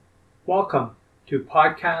Welcome to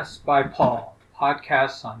Podcasts by Paul,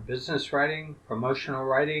 podcasts on business writing, promotional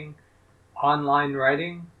writing, online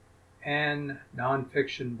writing, and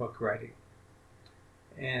nonfiction book writing.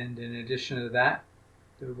 And in addition to that,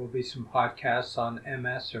 there will be some podcasts on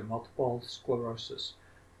MS or multiple sclerosis,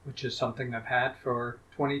 which is something I've had for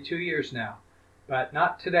 22 years now, but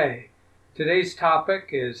not today. Today's topic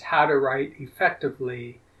is how to write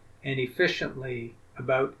effectively and efficiently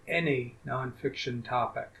about any nonfiction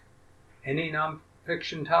topic. Any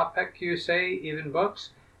nonfiction topic, you say, even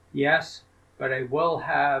books? Yes, but I will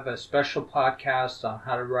have a special podcast on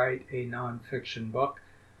how to write a nonfiction book.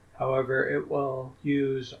 However, it will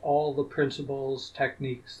use all the principles,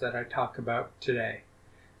 techniques that I talk about today.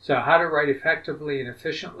 So how to write effectively and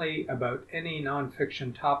efficiently about any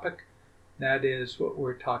nonfiction topic, that is what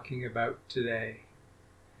we're talking about today.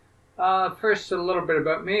 First, a little bit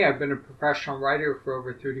about me. I've been a professional writer for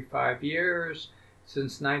over 35 years.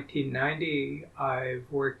 Since 1990, I've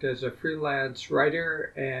worked as a freelance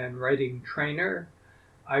writer and writing trainer.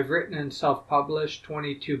 I've written and self-published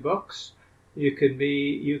 22 books. You can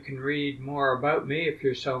read more about me if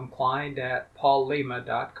you're so inclined at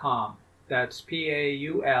paullima.com. That's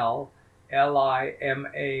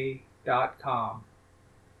PAULLIMA.com.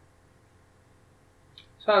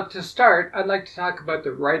 So to start, I'd like to talk about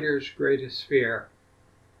the writer's greatest fear.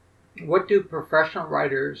 What do professional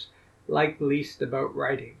writers like least about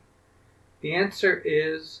writing? The answer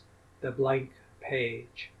is the blank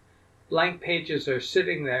page. Blank pages are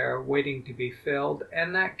sitting there waiting to be filled,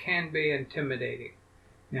 and that can be intimidating.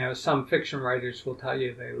 Now, some fiction writers will tell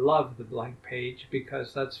you they love the blank page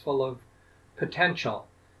because that's full of potential.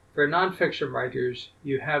 For nonfiction writers,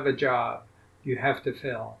 you have a job. You have to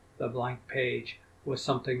fill the blank page with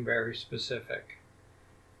something very specific.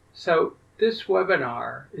 So this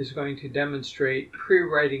webinar is going to demonstrate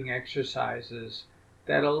pre-writing exercises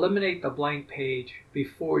that eliminate the blank page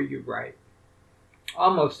before you write.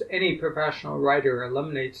 Almost any professional writer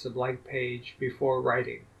eliminates the blank page before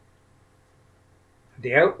writing.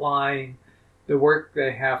 They outline the work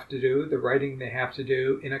they have to do, the writing they have to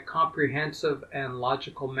do, in a comprehensive and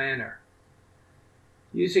logical manner.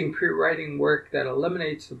 Using pre-writing work that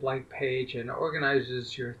eliminates the blank page and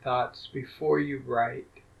organizes your thoughts before you write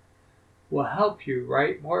will help you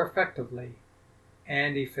write more effectively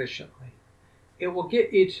and efficiently. It will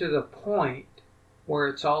get you to the point where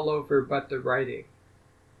it's all over but the writing.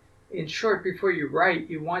 In short, before you write,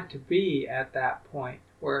 you want to be at that point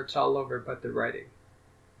where it's all over but the writing.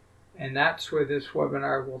 And that's where this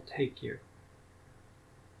webinar will take you.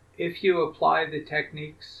 If you apply the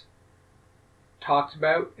techniques talked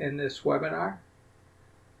about in this webinar,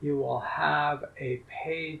 you will have a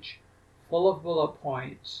page full of bullet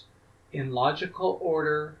points in logical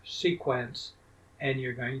order, sequence, and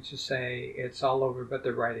you're going to say it's all over but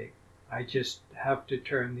the writing. I just have to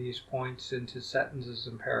turn these points into sentences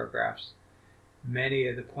and paragraphs. Many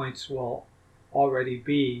of the points will already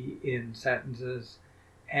be in sentences,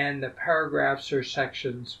 and the paragraphs or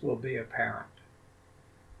sections will be apparent.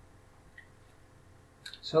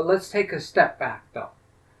 So let's take a step back, though.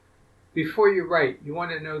 Before you write, you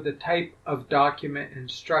want to know the type of document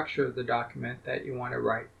and structure of the document that you want to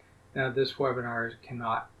write. Now, this webinar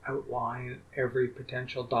cannot outline every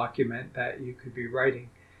potential document that you could be writing.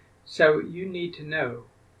 So you need to know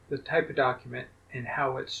the type of document and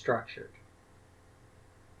how it's structured.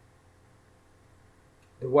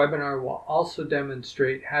 The webinar will also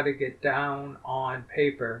demonstrate how to get down on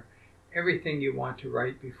paper everything you want to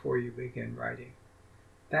write before you begin writing.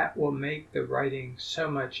 That will make the writing so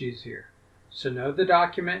much easier. So know the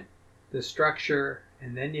document, the structure,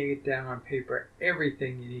 and then you get down on paper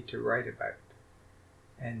everything you need to write about.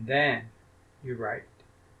 And then you write.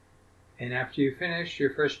 And after you finish your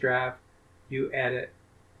first draft, you edit.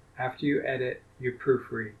 After you edit, you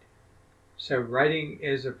proofread. So writing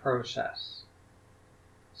is a process.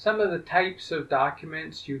 Some of the types of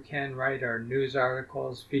documents you can write are news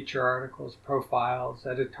articles, feature articles, profiles,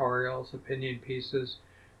 editorials, opinion pieces,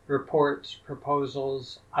 reports,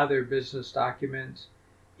 proposals, other business documents,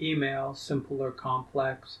 email, simple or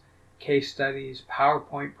complex, case studies,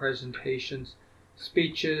 PowerPoint presentations,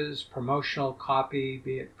 speeches, promotional copy,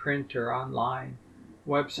 be it print or online,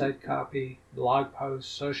 website copy, blog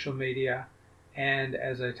posts, social media, and,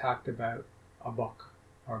 as I talked about, a book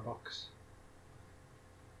or books.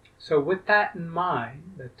 So with that in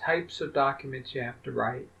mind, the types of documents you have to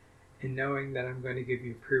write, and knowing that I'm going to give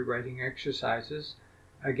you pre-writing exercises,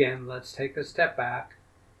 again, let's take a step back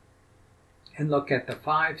and look at the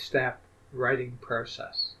 5-step writing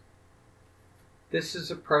process. This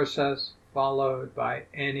is a process followed by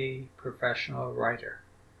any professional writer.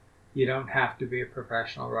 You don't have to be a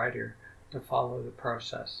professional writer to follow the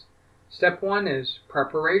process. Step 1 is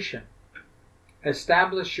preparation.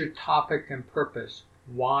 Establish your topic and purpose.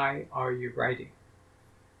 Why are you writing?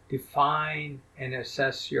 Define and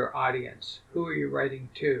assess your audience. Who are you writing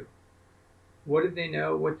to? What do they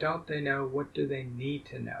know? What don't they know? What do they need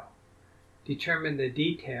to know? Determine the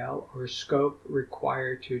detail or scope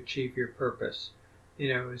required to achieve your purpose.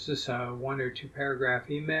 Is this a 1 or 2 paragraph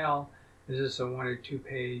email? Is this a 1 or 2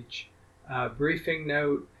 page briefing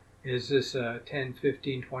note? Is this a 10,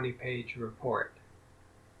 15, 20 page report?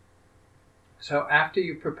 So after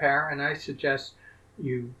you prepare, and I suggest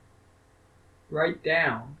you write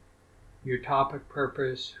down your topic,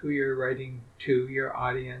 purpose, who you're writing to, your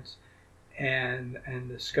audience, and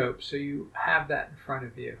the scope, so you have that in front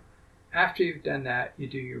of you. After you've done that, you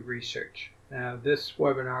do your research. Now, this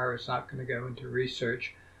webinar is not going to go into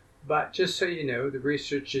research, but just so you know, the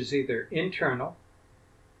research is either internal,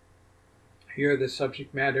 you're the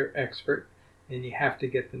subject matter expert, and you have to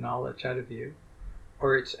get the knowledge out of you,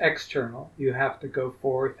 or it's external, you have to go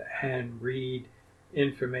forth and read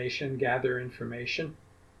information, gather information.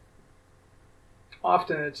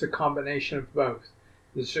 Often it's a combination of both.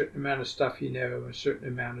 There's a certain amount of stuff you know, a certain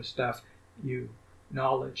amount of stuff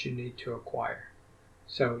knowledge you need to acquire.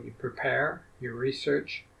 So you prepare, you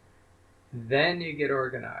research, then you get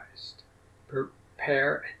organized.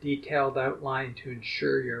 Prepare a detailed outline to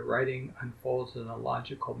ensure your writing unfolds in a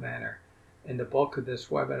logical manner. And the bulk of this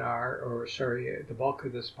webinar, the bulk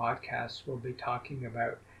of this podcast will be talking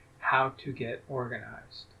about how to get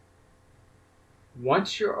organized.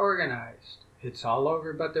 Once you're organized, it's all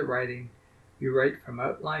over but the writing. You write from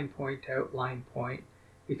outline point to outline point.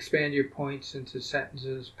 Expand your points into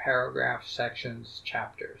sentences, paragraphs, sections,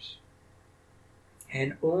 chapters.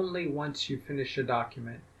 And only once you finish a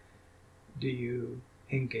document do you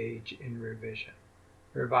engage in revision.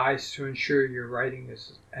 Revise to ensure your writing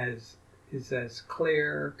is as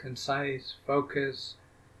clear, concise, focused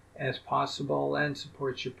as possible and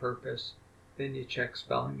supports your purpose. Then you check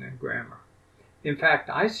spelling and grammar. In fact,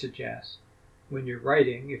 I suggest when you're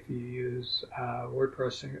writing, if you use a word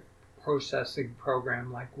processing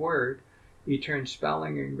program like Word, you turn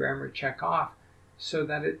spelling and grammar check off so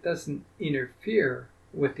that it doesn't interfere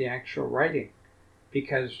with the actual writing,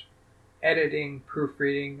 because editing,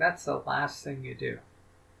 proofreading, that's the last thing you do.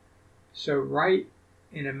 So write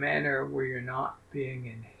in a manner where you're not being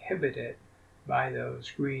inhibited by those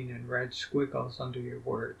green and red squiggles under your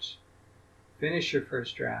words. Finish your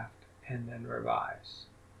first draft and then revise.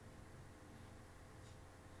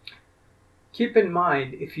 Keep in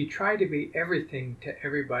mind, if you try to be everything to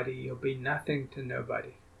everybody, you'll be nothing to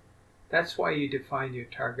nobody. That's why you define your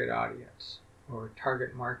target audience or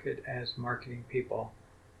target market as marketing people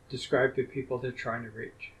describe the people they're trying to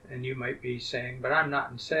reach. And you might be saying, but I'm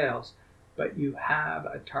not in sales, but you have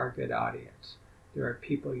a target audience. There are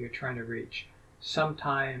people you're trying to reach.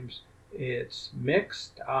 Sometimes it's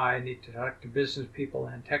mixed. I need to talk to business people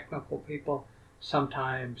and technical people.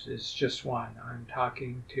 Sometimes it's just one. I'm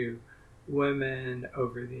talking to women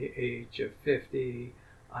over the age of 50.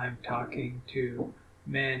 I'm talking to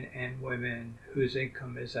men and women whose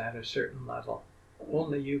income is at a certain level.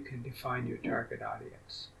 Only you can define your target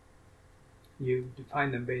audience. You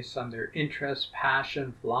define them based on their interests,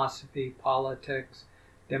 passion, philosophy, politics,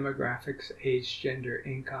 demographics, age, gender,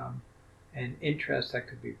 income, and interests that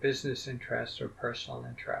could be business interests or personal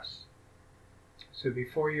interests. So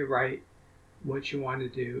before you write, what you want to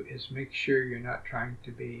do is make sure you're not trying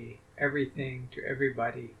to be everything to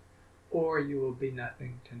everybody, or you will be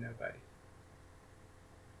nothing to nobody.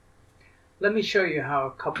 Let me show you how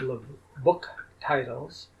a couple of book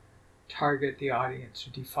titles target the audience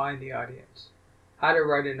or define the audience. How to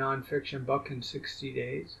Write a Nonfiction Book in 60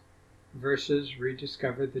 Days versus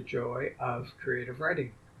Rediscover the Joy of Creative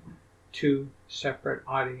Writing. Two separate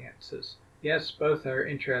audiences. Yes, both are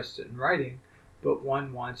interested in writing, but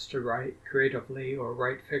one wants to write creatively or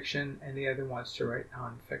write fiction, and the other wants to write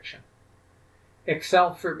nonfiction.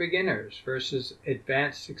 Excel for beginners versus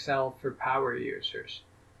Advanced Excel for power users.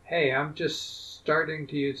 Hey, I'm just starting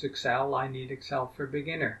to use Excel. I need Excel for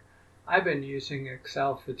beginner. I've been using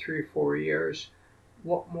Excel for 3-4 years.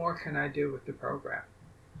 What more can I do with the program?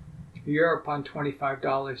 Europe on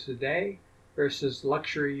 $25 a day versus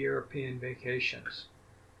luxury European vacations.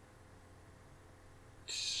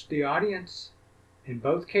 The audience in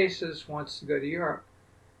both cases wants to go to Europe,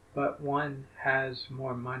 but one has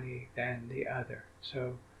more money than the other.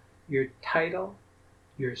 So your title,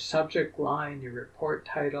 your subject line, your report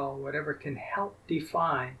title, whatever can help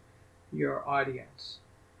define your audience.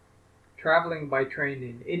 Traveling by train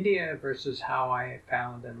in India versus how I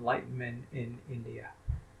found enlightenment in India.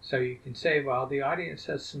 So you can say, well, the audience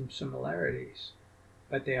has some similarities,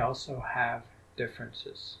 but they also have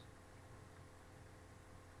differences.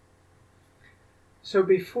 So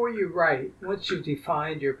before you write, once you've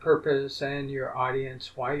defined your purpose and your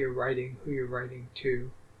audience, why you're writing, who you're writing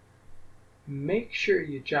to, make sure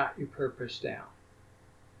you jot your purpose down.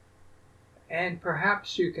 And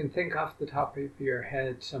perhaps you can think off the top of your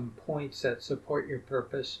head some points that support your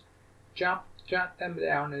purpose. Jot them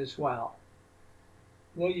down as well.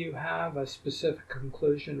 Will you have a specific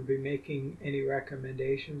conclusion or be making any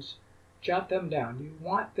recommendations? Jot them down. You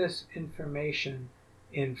want this information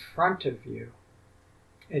in front of you.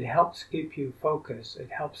 It helps keep you focused. It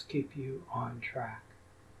helps keep you on track.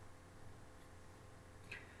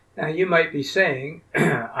 Now you might be saying,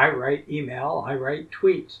 I write email, I write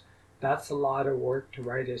tweets. That's a lot of work to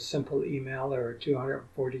write a simple email or a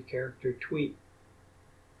 240-character tweet.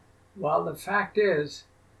 Well, the fact is,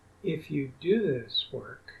 if you do this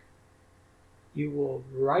work, you will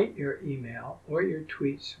write your email or your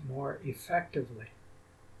tweets more effectively.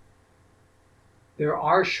 There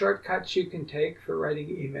are shortcuts you can take for writing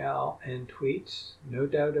email and tweets, no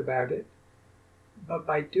doubt about it. But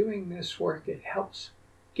by doing this work, it helps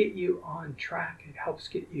get you on track. It helps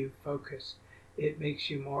get you focused. It makes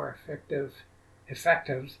you more effective,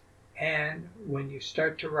 and when you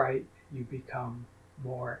start to write, you become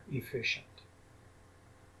more efficient.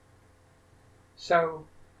 So,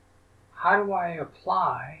 how do I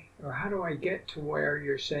apply, or how do I get to where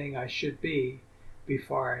you're saying I should be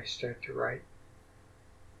before I start to write?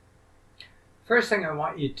 First thing I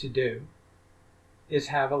want you to do is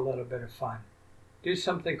have a little bit of fun. Do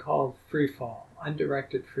something called freefall,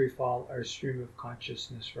 undirected freefall, or stream of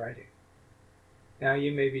consciousness writing. Now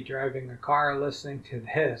you may be driving a car, listening to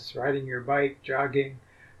this, riding your bike, jogging.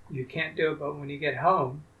 You can't do it, but when you get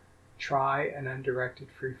home, try an undirected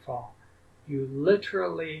freefall. You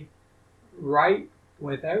literally write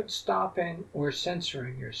without stopping or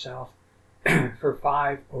censoring yourself for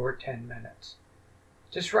 5 or 10 minutes.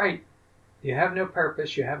 Just write. You have no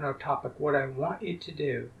purpose, you have no topic. What I want you to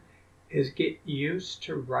do is get used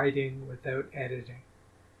to writing without editing.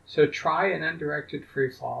 So try an undirected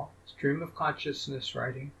freefall, stream of consciousness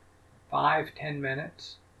writing, 5-10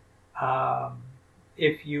 minutes.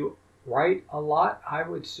 If you write a lot, I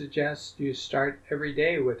would suggest you start every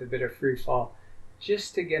day with a bit of freefall,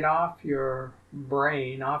 just to get off your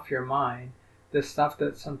brain, off your mind, the stuff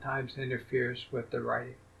that sometimes interferes with the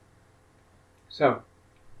writing. So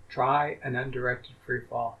try an undirected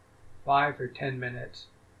freefall, 5 or 10 minutes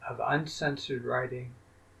of uncensored writing.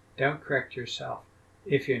 Don't correct yourself.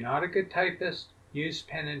 If you're not a good typist, use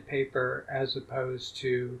pen and paper as opposed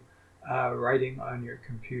to writing on your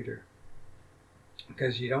computer,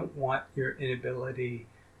 because you don't want your inability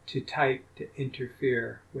to type to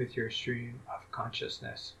interfere with your stream of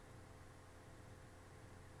consciousness.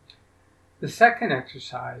 The second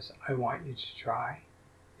exercise I want you to try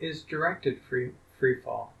is directed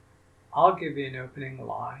freefall. I'll give you an opening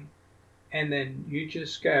line, and then you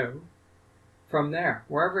just go from there,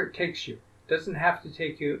 wherever it takes you. It doesn't have to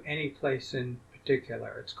take you any place in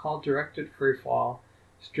particular. It's called directed freefall,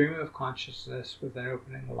 stream of consciousness with an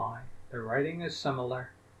opening line. The writing is similar,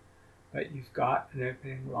 but you've got an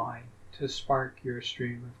opening line to spark your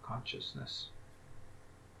stream of consciousness.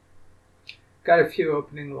 Got a few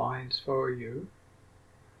opening lines for you.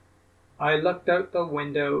 I looked out the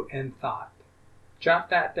window and thought. Jot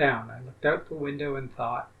that down. I looked out the window and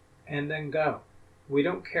thought, and then go. We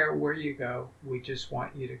don't care where you go, we just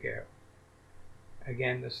want you to go.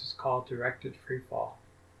 Again, this is called directed freefall.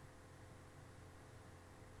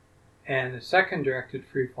 And the second directed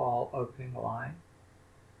freefall opening line,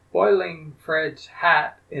 boiling Fred's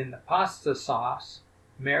hat in the pasta sauce,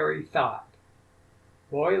 Mary thought.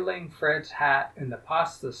 Boiling Fred's hat in the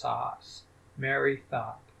pasta sauce, Mary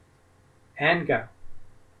thought. And go.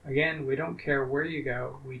 Again, we don't care where you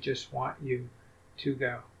go, we just want you to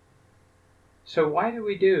go. So why do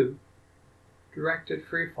we do directed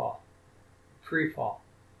freefall?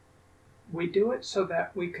 We do it so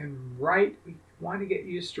that we can write. We want to get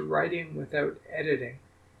used to writing without editing.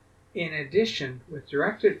 In addition, with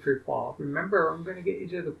directed freefall, remember, I'm going to get you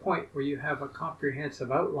to the point where you have a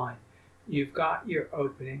comprehensive outline. You've got your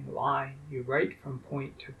opening line. You write from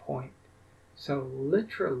point to point. So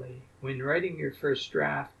literally, when writing your first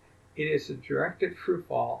draft, it is a directed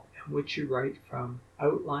freefall in which you write from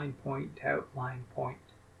outline point to outline point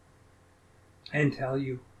until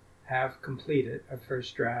you have completed a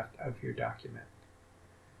first draft of your document.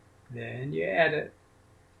 Then you edit,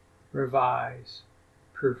 revise,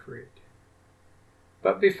 proofread.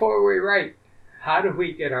 But before we write, how do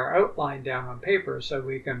we get our outline down on paper so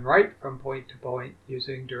we can write from point to point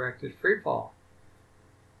using directed freefall?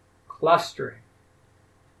 Clustering.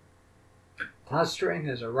 Clustering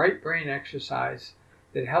is a right brain exercise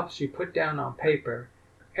that helps you put down on paper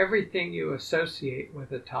everything you associate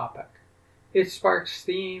with a topic. It sparks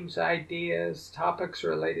themes, ideas, topics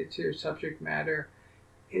related to your subject matter.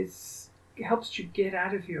 It helps you get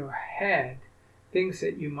out of your head things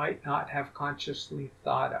that you might not have consciously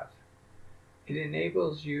thought of. It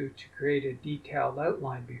enables you to create a detailed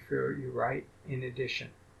outline before you write in addition.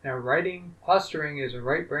 Now, clustering is a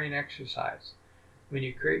right brain exercise. When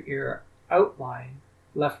you create your outline,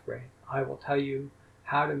 left brain, I will tell you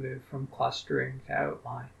how to move from clustering to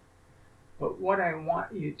outline. But what I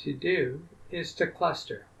want you to do is to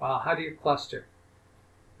cluster. Well, how do you cluster?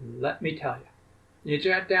 Let me tell you. You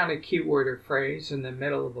jot down a keyword or phrase in the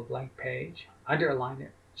middle of a blank page, underline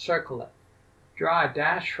it, circle it, draw a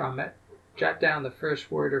dash from it, jot down the first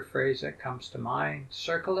word or phrase that comes to mind,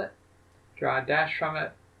 circle it, draw a dash from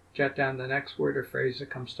it, jot down the next word or phrase that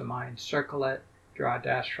comes to mind, circle it, draw a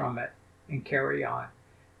dash from it, and carry on.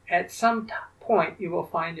 At some point, you will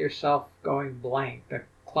find yourself going blank. The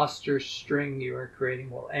cluster string you are creating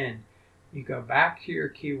will end. You go back to your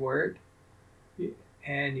keyword,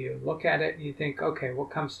 and you look at it and you think, okay, what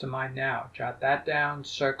comes to mind now? Jot that down,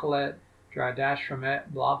 circle it, draw a dash from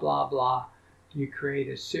it, blah, blah, blah. You create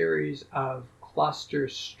a series of cluster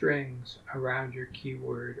strings around your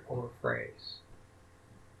keyword or phrase.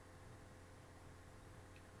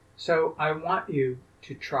 So I want you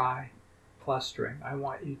to try clustering. I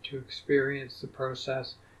want you to experience the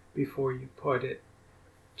process before you put it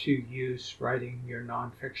to use writing your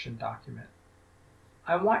nonfiction document.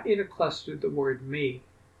 I want you to cluster the word me.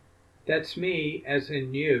 That's me as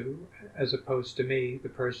in you, as opposed to me, the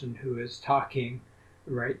person who is talking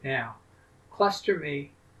right now. Cluster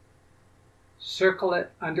me, circle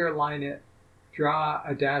it, underline it, draw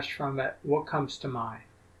a dash from it, what comes to mind?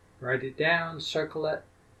 Write it down, circle it,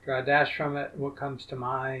 draw a dash from it, what comes to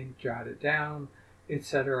mind, jot it down,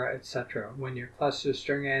 etc., etc. When your cluster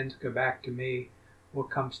string ends, go back to me, what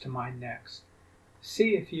comes to mind next.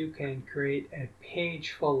 See if you can create a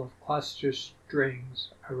page full of cluster strings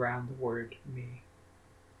around the word me.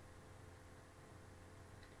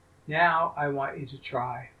 Now I want you to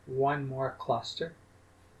try one more cluster.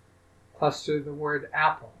 Cluster the word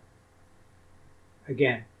apple.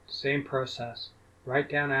 Again, same process. Write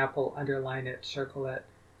down apple, underline it, circle it,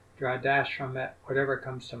 draw a dash from it, whatever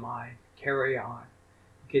comes to mind, carry on.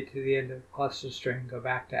 Get to the end of the cluster string, go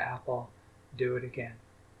back to apple, do it again.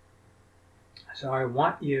 So I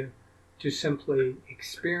want you to simply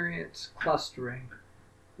experience clustering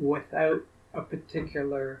without a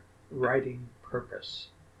particular writing purpose.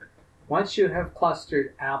 Once you have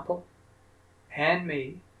clustered apple and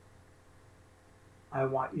me, I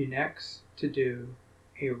want you next to do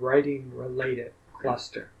a writing related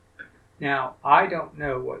cluster. Now, I don't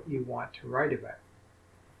know what you want to write about,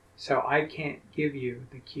 so I can't give you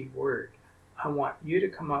the key word. I want you to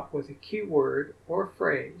come up with a keyword or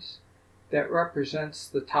phrase that represents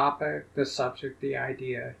the topic, the subject, the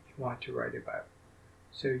idea you want to write about.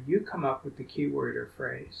 So you come up with the keyword or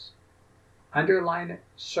phrase, underline it,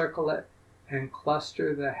 circle it, and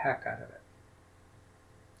cluster the heck out of it.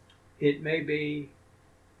 It may be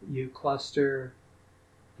you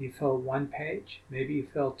fill one page, maybe you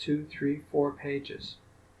fill 2, 3, 4 pages.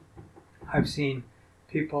 I've seen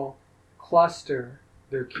people cluster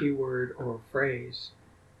their keyword or phrase,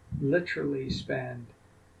 literally spend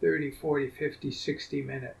 30, 40, 50, 60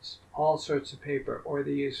 minutes, all sorts of paper, or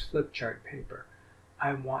they use flip chart paper.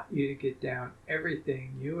 I want you to get down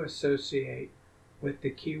everything you associate with the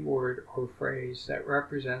keyword or phrase that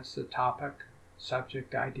represents the topic,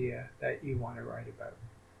 subject, idea that you want to write about.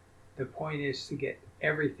 The point is to get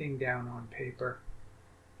everything down on paper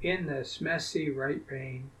in this messy right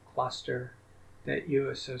brain cluster that you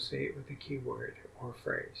associate with the keyword or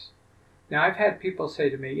phrase. Now, I've had people say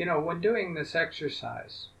to me, when doing this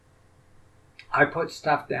exercise, I put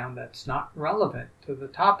stuff down that's not relevant to the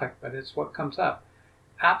topic, but it's what comes up.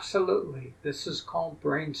 Absolutely. This is called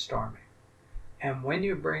brainstorming. And when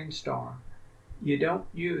you brainstorm, you don't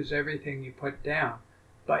use everything you put down,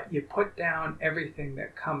 but you put down everything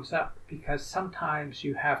that comes up, because sometimes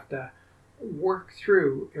you have to work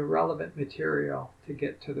through irrelevant material to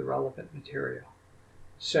get to the relevant material.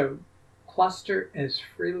 So cluster as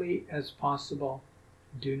freely as possible.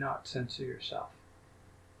 Do not censor yourself.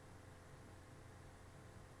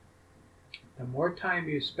 The more time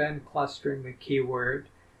you spend clustering the keyword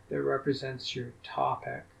that represents your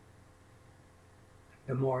topic,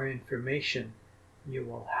 the more information you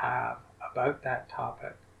will have about that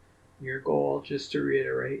topic your goal, just to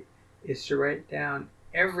reiterate, is to write down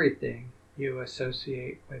everything you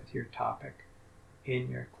associate with your topic in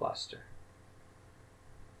your cluster.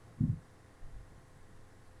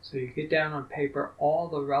 So you get down on paper all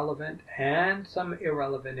the relevant and some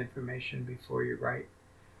irrelevant information before you write.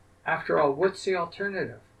 After all, what's the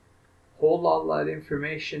alternative? Hold all that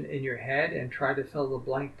information in your head and try to fill the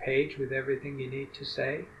blank page with everything you need to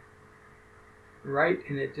say? Write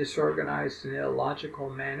in a disorganized and illogical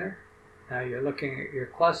manner? Now you're looking at your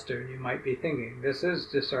cluster and you might be thinking, this is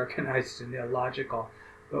disorganized and illogical,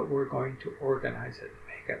 but we're going to organize it,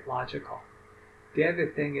 make it logical. The other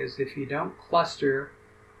thing is, if you don't cluster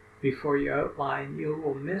before you outline, you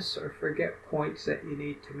will miss or forget points that you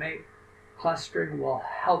need to make. Clustering will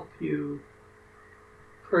help you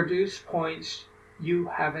produce points you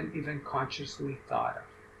haven't even consciously thought of.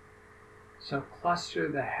 So cluster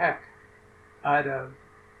the heck out of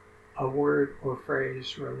a word or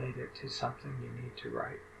phrase related to something you need to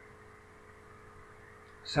write.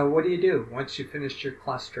 So what do you do once you finish your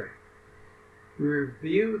clustering?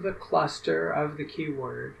 Review the cluster of the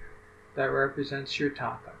keyword that represents your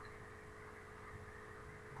topic.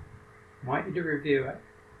 I want you to review it.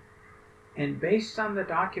 And based on the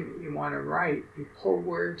document you want to write, you pull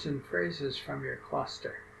words and phrases from your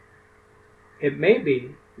cluster. It may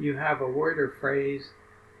be you have a word or phrase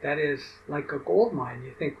that is like a gold mine.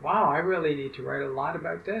 You think, wow, I really need to write a lot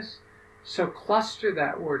about this. So cluster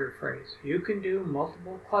that word or phrase. You can do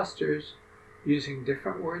multiple clusters using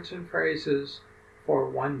different words and phrases for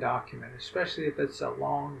one document, especially if it's a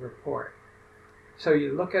long report. So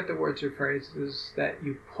you look at the words or phrases that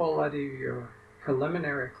you pull out of your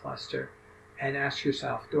preliminary cluster and ask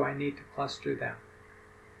yourself, do I need to cluster them?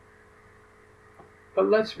 But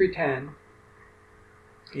let's pretend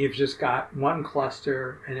you've just got one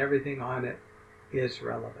cluster and everything on it is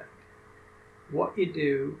relevant. What you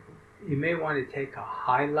do, you may want to take a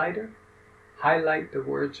highlighter, highlight the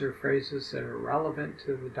words or phrases that are relevant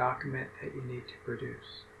to the document that you need to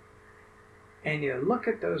produce. And you look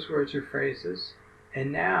at those words or phrases,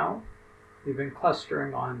 and now you've been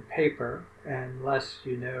clustering on paper, unless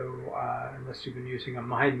you've been using a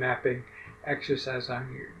mind mapping exercise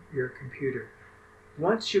on your computer.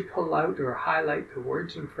 Once you pull out or highlight the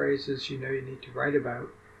words and phrases you know you need to write about,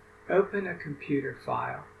 open a computer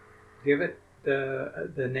file. Give it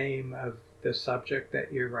the name of the subject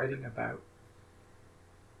that you're writing about.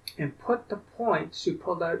 And put the points you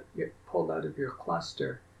pulled out of your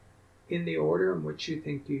cluster in the order in which you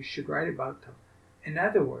think you should write about them. In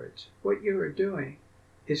other words, what you are doing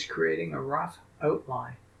is creating a rough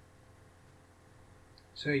outline.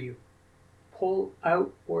 So you pull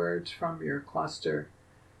out words from your cluster,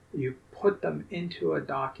 you put them into a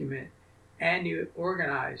document, and you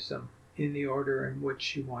organize them in the order in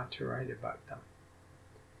which you want to write about them.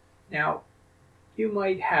 Now, you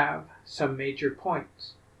might have some major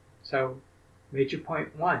points. So, major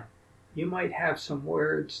point 1, you might have some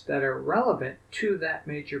words that are relevant to that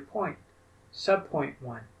major point. Subpoint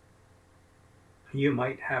 1, you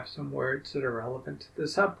might have some words that are relevant to the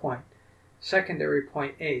subpoint. Secondary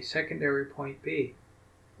point A, secondary point B,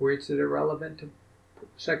 words that are relevant to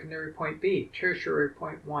secondary point B, tertiary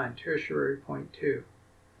point 1, tertiary point 2.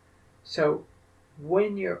 So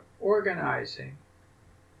when you're organizing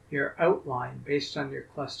your outline based on your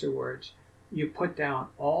cluster words, you put down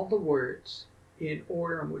all the words in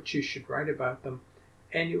order in which you should write about them,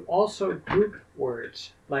 and you also group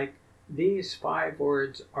words, like these 5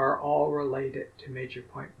 words are all related to major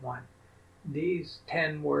point 1. These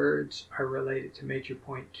 10 words are related to major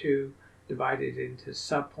point 2, divided into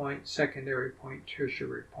subpoint, secondary point,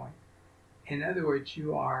 tertiary point. In other words,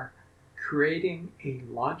 you are creating a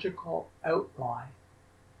logical outline.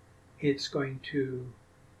 It's going to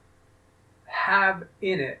have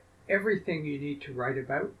in it everything you need to write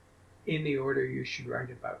about in the order you should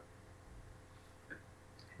write about.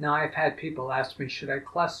 Now, I've had people ask me, should I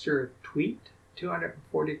cluster a tweet,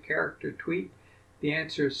 240 character tweet? The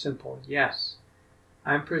answer is simple, yes.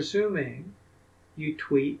 I'm presuming you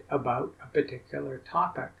tweet about a particular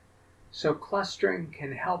topic. So clustering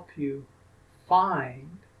can help you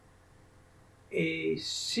find a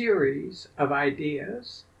series of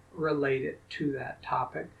ideas related to that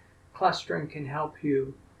topic. Clustering can help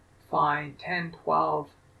you find 10, 12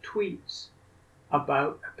 tweets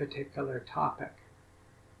about a particular topic.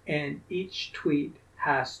 And each tweet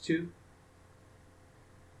has to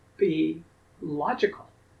be logical.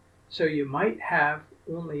 So you might have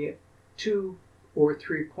only 2 or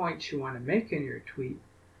 3 points you want to make in your tweet.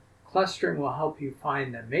 Clustering will help you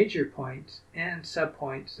find the major points and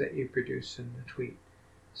subpoints that you produce in the tweet.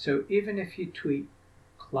 So even if you tweet,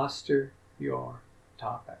 cluster your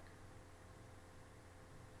topic.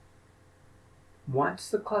 Once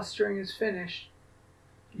the clustering is finished,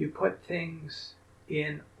 you put things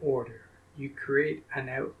in order. You create an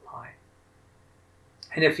outline.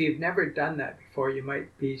 And if you've never done that before, you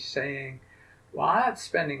might be saying, well, that's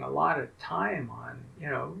spending a lot of time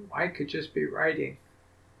on, I could just be writing.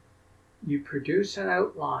 You produce an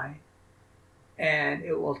outline, and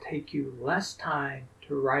it will take you less time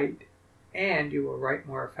to write, and you will write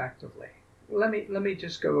more effectively. Let me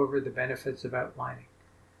just go over the benefits of outlining.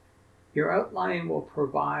 Your outline will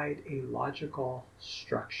provide a logical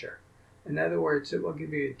structure. In other words, it will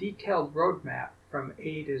give you a detailed roadmap from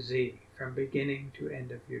A to Z, from beginning to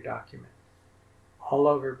end of your document, all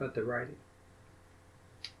over but the writing.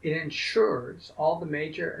 It ensures all the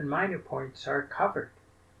major and minor points are covered.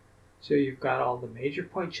 So you've got all the major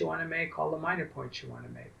points you want to make, all the minor points you want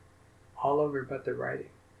to make, all over but the writing.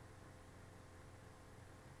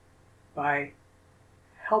 By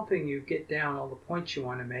helping you get down all the points you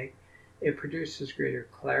want to make, it produces greater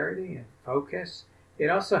clarity and focus. It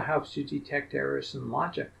also helps you detect errors in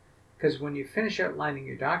logic, because when you finish outlining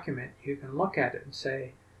your document, you can look at it and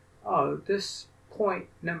say, oh, this point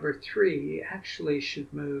number 3 actually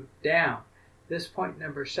should move down. This point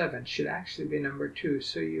number 7 should actually be number 2.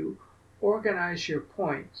 So you organize your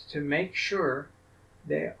points to make sure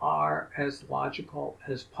they are as logical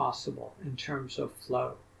as possible in terms of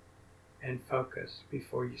flow and focus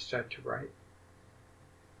before you start to write.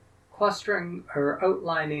 Clustering or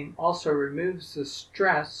outlining also removes the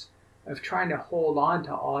stress of trying to hold on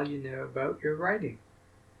to all you know about your writing.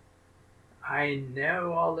 I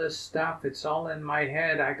know all this stuff, it's all in my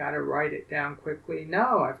head, I gotta write it down quickly.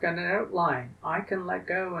 No, I've got an outline. I can let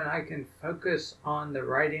go and I can focus on the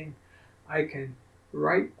writing. I can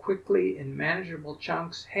write quickly in manageable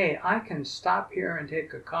chunks. Hey, I can stop here and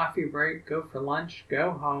take a coffee break, go for lunch,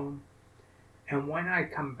 go home. And when I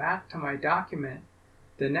come back to my document,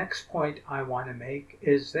 the next point I want to make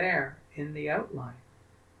is there in the outline.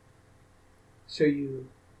 So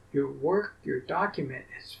your work, your document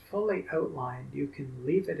is fully outlined. You can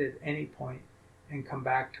leave it at any point and come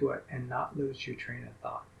back to it and not lose your train of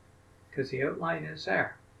thought, because the outline is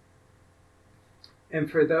there. And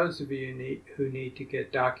for those of you who need to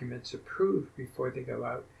get documents approved before they go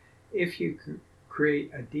out, if you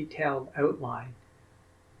create a detailed outline,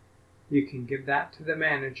 you can give that to the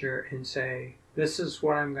manager and say, this is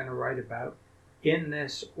what I'm going to write about in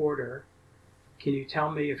this order. Can you tell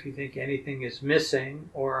me if you think anything is missing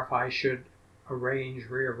or if I should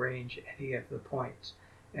rearrange any of the points?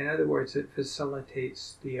 In other words, it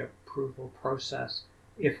facilitates the approval process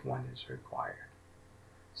if one is required.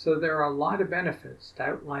 So there are a lot of benefits to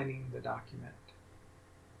outlining the document.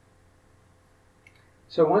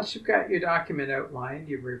 So once you've got your document outlined,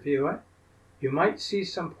 you review it. You might see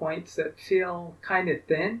some points that feel kind of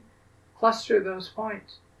thin. Cluster those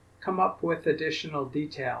points. Come up with additional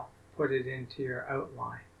detail. Put it into your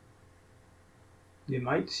outline. You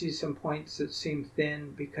might see some points that seem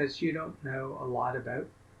thin because you don't know a lot about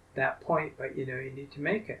that point, but you know you need to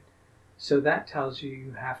make it. So that tells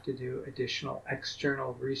you have to do additional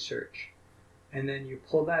external research. And then you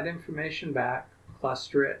pull that information back,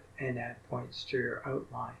 cluster it, and add points to your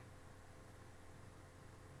outline.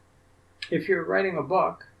 If you're writing a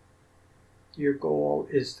book, your goal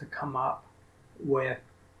is to come up with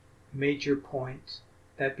major points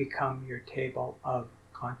that become your table of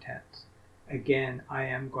contents. Again, I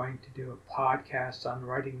am going to do a podcast on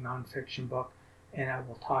writing nonfiction book, and I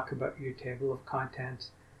will talk about your table of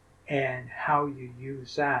contents and how you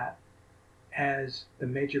use that as the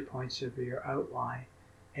major points of your outline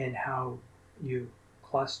and how you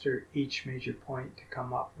cluster each major point to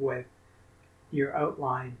come up with your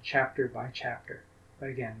outline chapter by chapter. But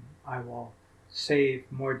again, I will save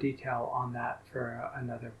more detail on that for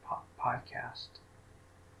another podcast.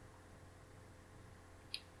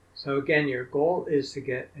 So again, your goal is to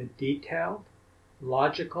get a detailed,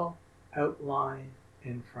 logical outline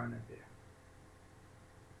in front of you.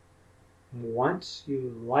 Once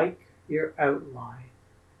you like your outline,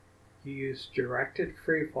 you use directed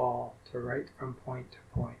freefall to write from point to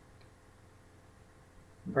point.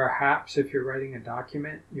 Perhaps if you're writing a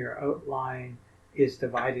document, your outline is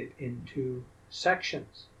divided into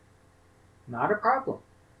sections. Not a problem.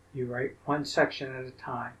 You write one section at a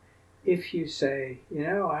time. If you say,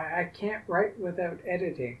 I can't write without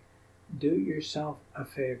editing, do yourself a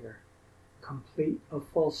favor. Complete a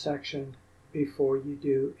full section before you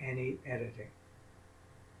do any editing.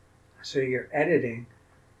 So you're editing,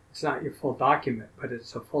 it's not your full document, but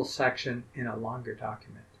it's a full section in a longer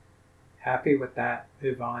document. Happy with that,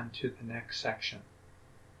 move on to the next section.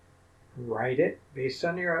 Write it based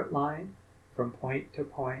on your outline from point to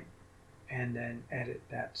point, and then edit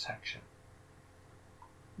that section.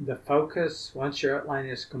 The focus, once your outline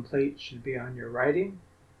is complete, should be on your writing.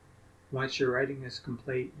 Once your writing is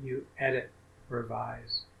complete, you edit,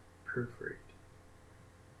 revise, proofread.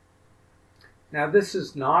 Now, this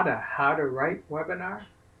is not a how to write webinar.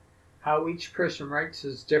 How each person writes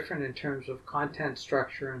is different in terms of content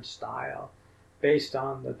structure and style based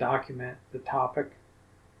on the document, the topic,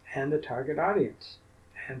 and the target audience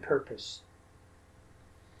and purpose.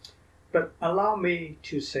 But allow me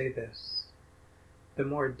to say this. The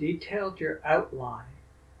more detailed your outline,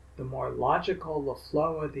 the more logical the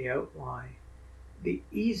flow of the outline, the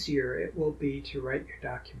easier it will be to write your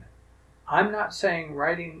document. I'm not saying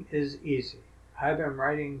writing is easy. I've been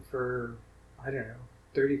writing for,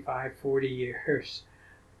 35, 40 years.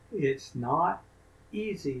 It's not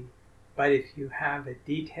easy, but if you have a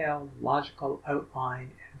detailed, logical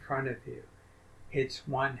outline in front of you, it's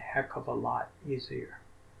one heck of a lot easier.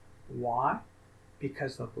 Why?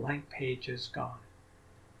 Because the blank page is gone.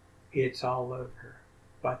 It's all over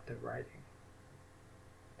but the writing.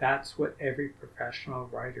 That's what every professional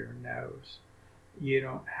writer knows. You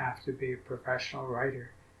don't have to be a professional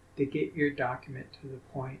writer to get your document to the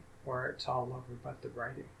point where it's all over but the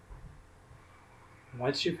writing.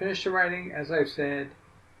 Once you finish the writing, as I've said,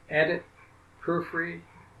 edit, proofread,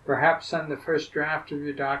 perhaps send the first draft of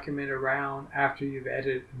your document around after you've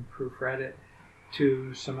edited and proofread it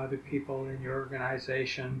to some other people in your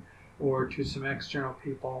organization or to some external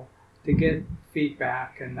people to get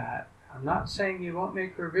feedback and that. I'm not saying you won't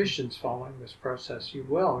make revisions following this process. You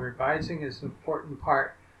will. Revising is an important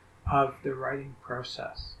part of the writing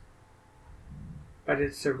process. But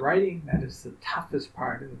it's the writing that is the toughest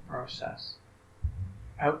part of the process.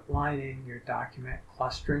 Outlining your document,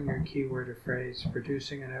 clustering your keyword or phrase,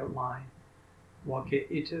 producing an outline will get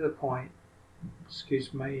you to the point,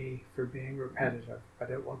 excuse me for being repetitive, but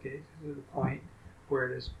it will get you to the point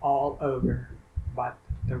where it is all over but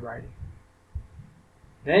the writing.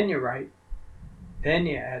 Then you write, then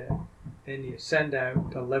you edit, then you send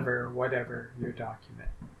out, deliver, whatever your document.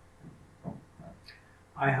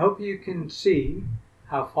 I hope you can see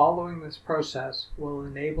how following this process will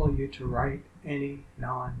enable you to write any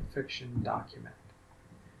non-fiction document.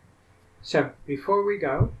 So before we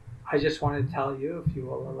go, I just want to tell you, if you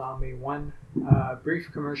will allow me one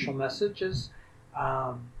brief commercial messages.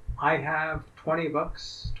 I have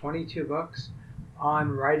 22 books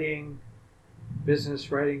on writing,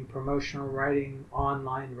 business writing, promotional writing,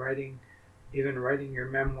 online writing, even writing your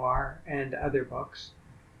memoir and other books.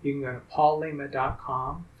 You can go to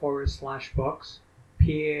paullima.com/books,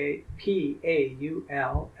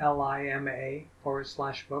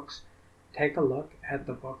 PAULLIMA/books. Take a look at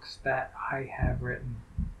the books that I have written.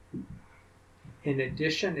 In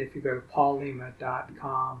addition, if you go to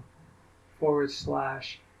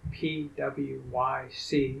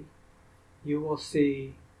paullima.com/PWYC, you will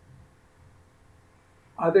see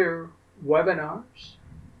other webinars,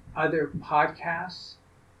 other podcasts,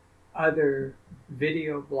 other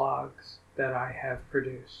video blogs that I have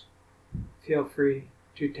produced. Feel free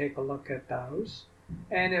to take a look at those.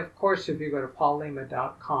 And of course, if you go to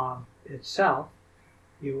paullima.com itself,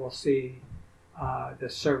 you will see the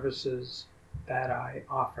services that I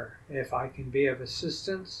offer. If I can be of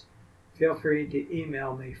assistance, feel free to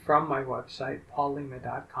email me from my website,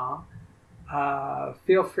 paullima.com.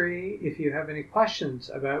 Feel free, if you have any questions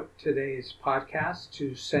about today's podcast,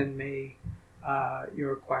 to send me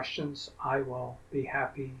your questions. I will be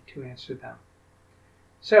happy to answer them.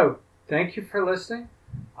 So, thank you for listening.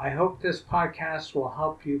 I hope this podcast will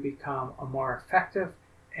help you become a more effective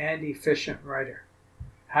and efficient writer.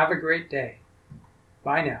 Have a great day.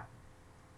 Bye now.